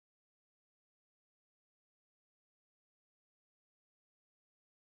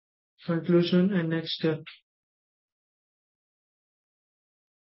Conclusion and next step.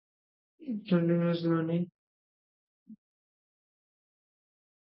 Continuous learning.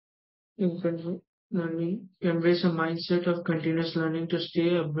 Learning. Embrace a mindset of continuous learning to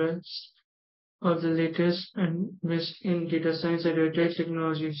stay abreast of the latest and best in data science and related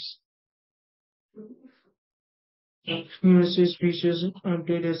technologies. Universities features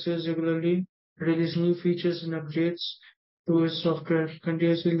update essays regularly, release new features and updates to its software.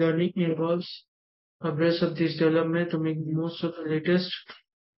 Continuously learning involves abreast of this development to make most of the latest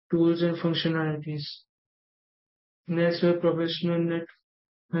tools and functionalities. Next, we have professional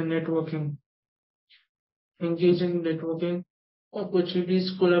networking. Engage in networking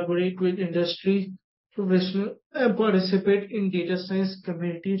opportunities, collaborate with industry professionals, and participate in data science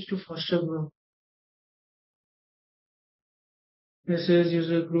communities to foster growth. Essays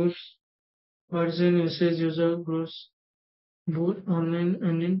user groups. Participate in essays user groups, both online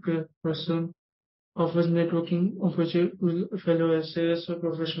and in person, offers networking opportunities with fellow essayists or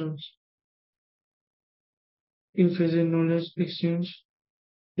professionals. If is a knowledge exchange,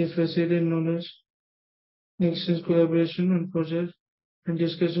 if facilitate knowledge exchange, collaboration on projects and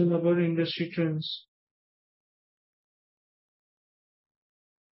discussion about industry trends.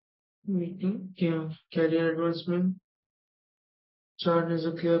 Career advancement. Chart is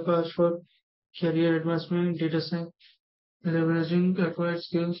a clear path for career advancement in data science, leveraging acquired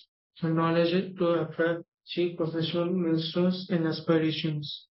skills and knowledge to achieve professional milestones and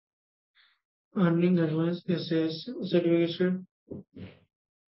aspirations. Earning advanced SAS certification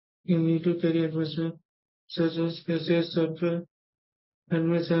in need to career advancement, such as SAS software,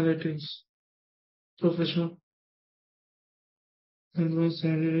 advanced analytics, professional, advanced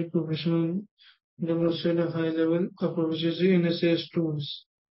analytics, professional demonstrate a high level of proficiency in SAS tools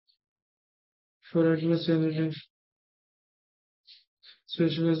for advanced analytics,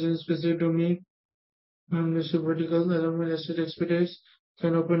 specialized in specific domain, and this vertical along with asset expertise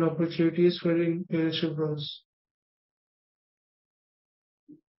can open opportunities for leadership roles.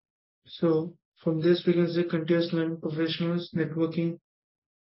 So from this we can say continuous learning professionals, networking,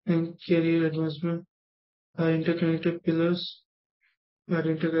 and career advancement are interconnected pillars are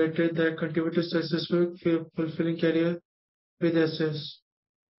integrated that contribute to successful fulfilling career with SS.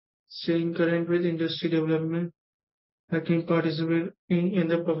 Staying current with industry development, acting participating in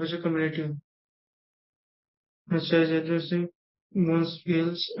the professional community, such as addressing one's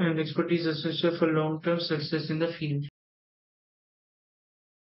skills and expertise essential for long-term success in the field.